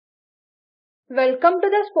Welcome to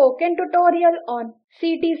the spoken tutorial on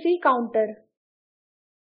CTC Counter.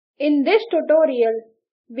 In this tutorial,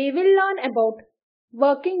 we will learn about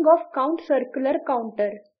working of count circular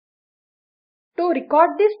counter. To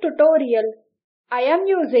record this tutorial, I am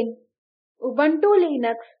using Ubuntu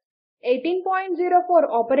Linux 18.04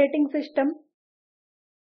 operating system,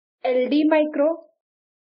 LD Micro,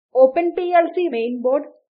 OpenPLC Mainboard,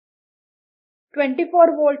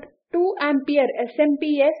 24V 2A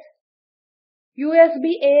SMPS,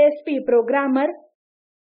 USBasp programmer,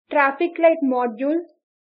 traffic light module,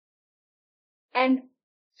 and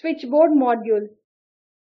switchboard module.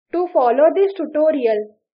 To follow this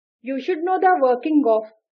tutorial, you should know the working of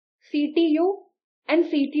CTU and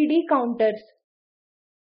CTD counters.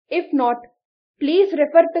 If not, please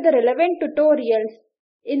refer to the relevant tutorials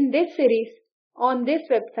in this series on this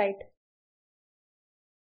website.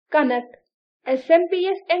 Connect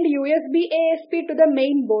SMPS and USBasp to the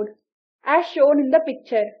main board as shown in the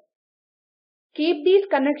picture. Keep these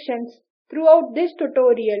connections throughout this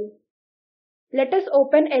tutorial. Let us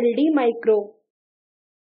open LD Micro.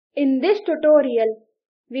 In this tutorial,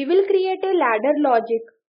 we will create a ladder logic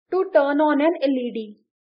to turn on an LED.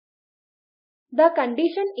 The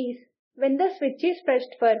condition is when the switch is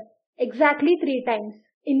pressed for exactly 3 times.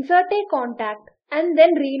 Insert a contact and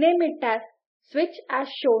then rename it as switch as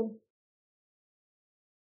shown.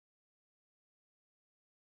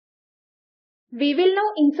 We will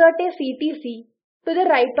now insert a CTC to the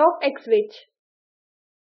right of X switch.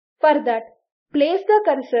 For that, place the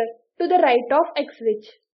cursor to the right of X switch.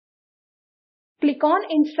 Click on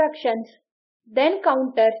Instructions, then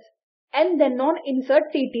Counters, and then on Insert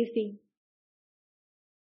CTC.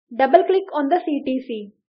 Double-click on the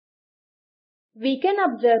CTC. We can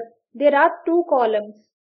observe there are 2 columns.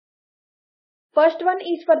 First one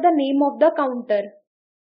is for the name of the counter.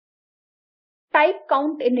 Type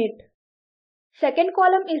count in it. Second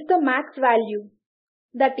column is the max value,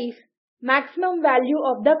 that is, maximum value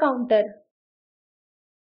of the counter.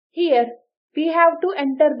 Here, we have to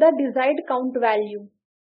enter the desired count value.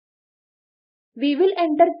 We will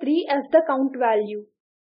enter 3 as the count value.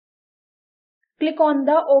 Click on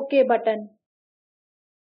the OK button.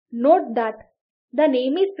 Note that the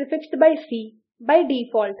name is prefixed by C by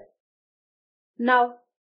default. Now,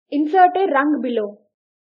 insert a rung below.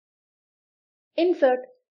 Insert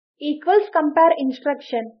equals compare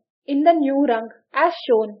instruction in the new rung as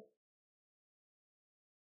shown.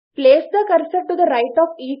 Place the cursor to the right of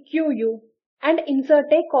EQU and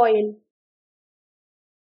insert a coil.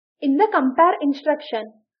 In the compare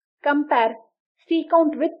instruction, compare C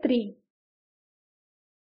count with 3.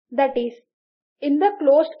 That is, in the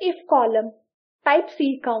closed if column, type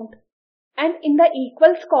C count, and in the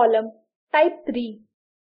equals column, type 3.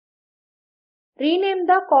 Rename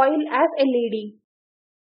the coil as LED.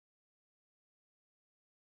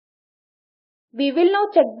 We will now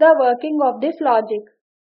check the working of this logic.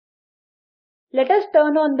 Let us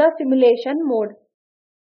turn on the simulation mode.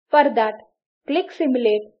 For that, click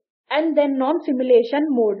Simulate and then on Simulation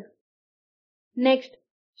mode. Next,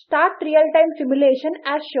 start real-time simulation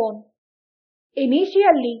as shown.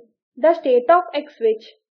 Initially, the state of X switch,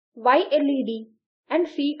 Y LED and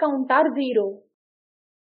C count are 0.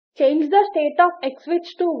 Change the state of X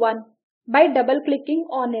switch to 1 by double-clicking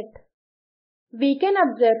on it. We can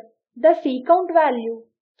observe the C count value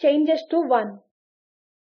changes to 1.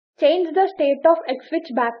 Change the state of X switch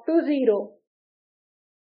back to 0.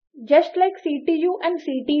 Just like CTU and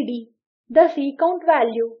CTD, the C count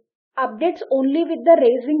value updates only with the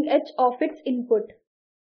raising edge of its input.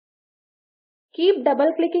 Keep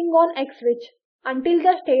double-clicking on X switch until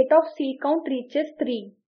the state of C count reaches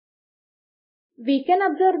 3. We can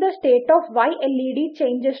observe the state of Y LED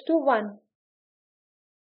changes to 1.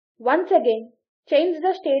 Once again, change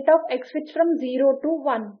the state of X switch from 0 to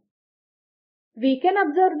 1. We can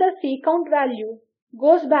observe the C count value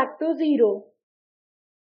goes back to 0.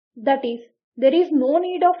 That is, there is no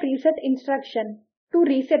need of reset instruction to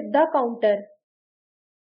reset the counter.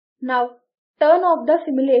 Now, turn off the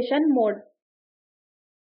simulation mode.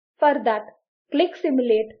 For that, click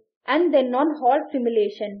Simulate and then on Halt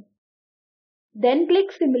Simulation. Then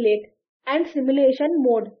click Simulate and Simulation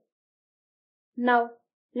mode. Now,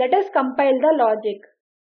 let us compile the logic.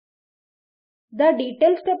 The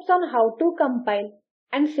detailed steps on how to compile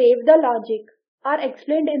and save the logic are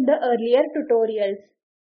explained in the earlier tutorials.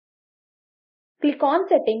 Click on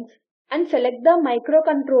Settings and select the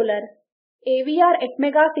microcontroller AVR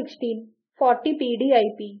Atmega 16 40PD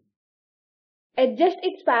IP. Adjust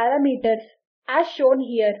its parameters as shown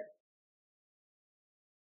here.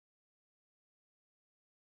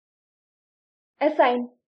 Assign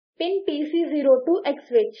pin PC0 to X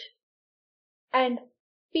switch. and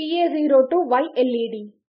PA0 to Y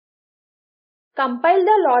LED. Compile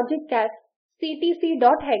the logic as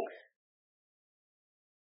ctc.hex.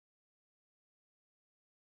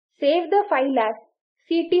 Save the file as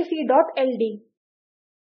ctc.ld.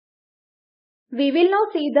 We will now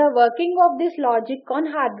see the working of this logic on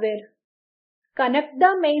hardware. Connect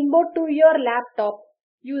the mainboard to your laptop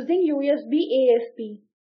using USBasp.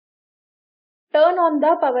 Turn on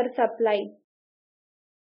the power supply.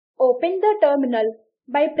 Open the terminal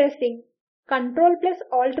by pressing Ctrl plus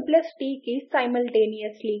Alt plus T keys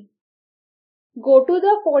simultaneously. Go to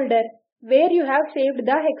the folder where you have saved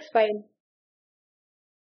the hex file.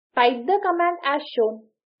 Type the command as shown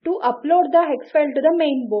to upload the hex file to the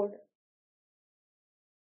mainboard.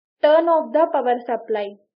 Turn off the power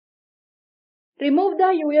supply. Remove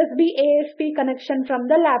the USBasp connection from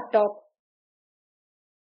the laptop.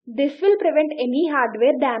 This will prevent any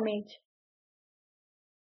hardware damage.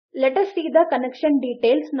 Let us see the connection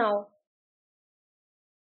details now.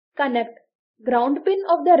 Connect ground pin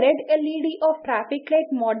of the red LED of traffic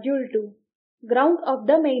light module to ground of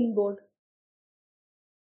the mainboard.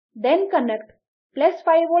 Then connect plus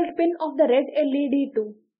 5V pin of the red LED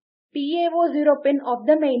to PA0 pin of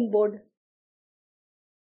the mainboard.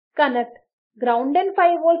 Connect ground and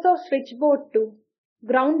 5V of switchboard to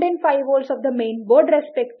ground and 5V of the mainboard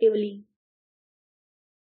respectively.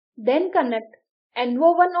 Then connect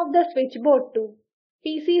NO1 of the switchboard to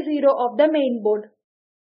TC0 of the mainboard.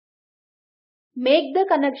 Make the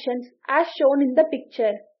connections as shown in the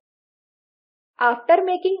picture. After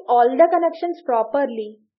making all the connections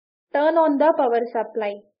properly, turn on the power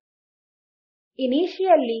supply.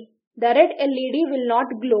 Initially, the red LED will not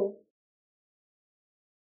glow.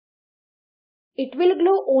 It will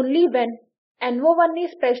glow only when NO1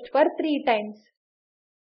 is pressed for 3 times.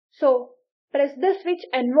 So, press the switch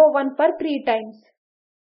NO1 for 3 times.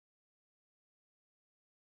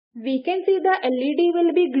 We can see the LED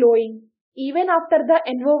will be glowing even after the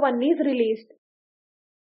NO1 is released.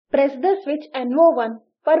 Press the switch NO1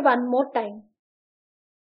 for one more time.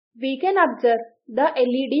 We can observe the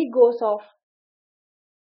LED goes off.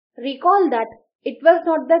 Recall that it was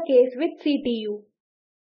not the case with CTU.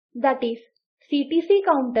 That is, CTC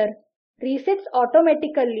counter resets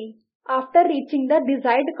automatically after reaching the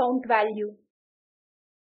desired count value.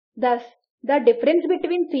 Thus, the difference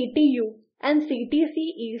between CTU and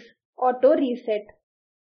CTC is auto reset.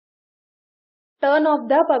 Turn off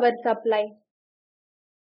the power supply.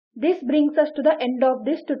 This brings us to the end of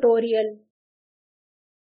this tutorial.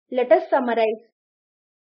 Let us summarize.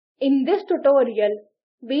 In this tutorial,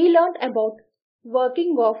 we learned about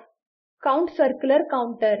working of count circular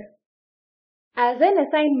counter. As an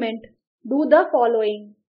assignment, do the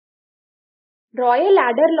following. Draw a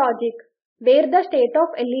ladder logic where the state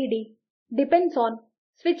of LED depends on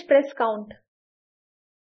switch press count.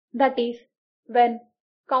 That is, when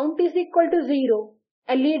count is equal to 0,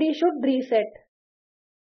 LED should reset.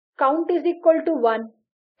 Count is equal to 1,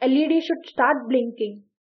 LED should start blinking.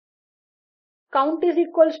 Count is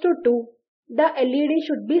equals to 2, the LED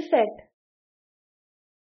should be set.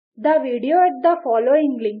 The video at the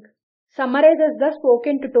following link summarizes the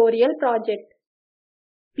spoken tutorial project.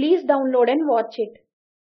 Please download and watch it.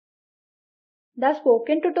 The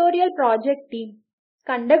Spoken Tutorial project team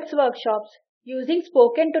conducts workshops using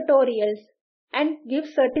spoken tutorials and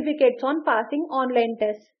gives certificates on passing online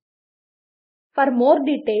tests. For more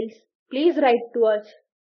details, please write to us.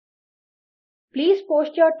 Please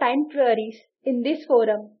post your timed queries in this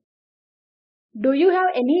forum. Do you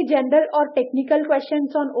have any general or technical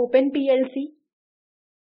questions on OpenPLC?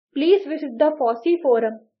 Please visit the FOSSEE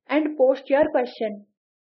forum and post your question.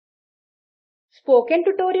 Spoken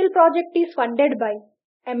Tutorial project is funded by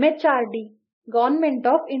MHRD, Government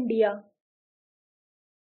of India.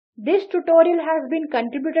 This tutorial has been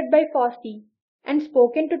contributed by FOSSEE and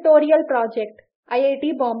Spoken Tutorial project,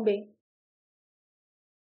 IIT Bombay.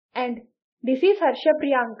 And this is Harsha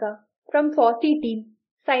Priyanka from FOSSEE team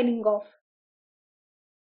signing off.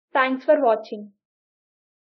 Thanks for watching.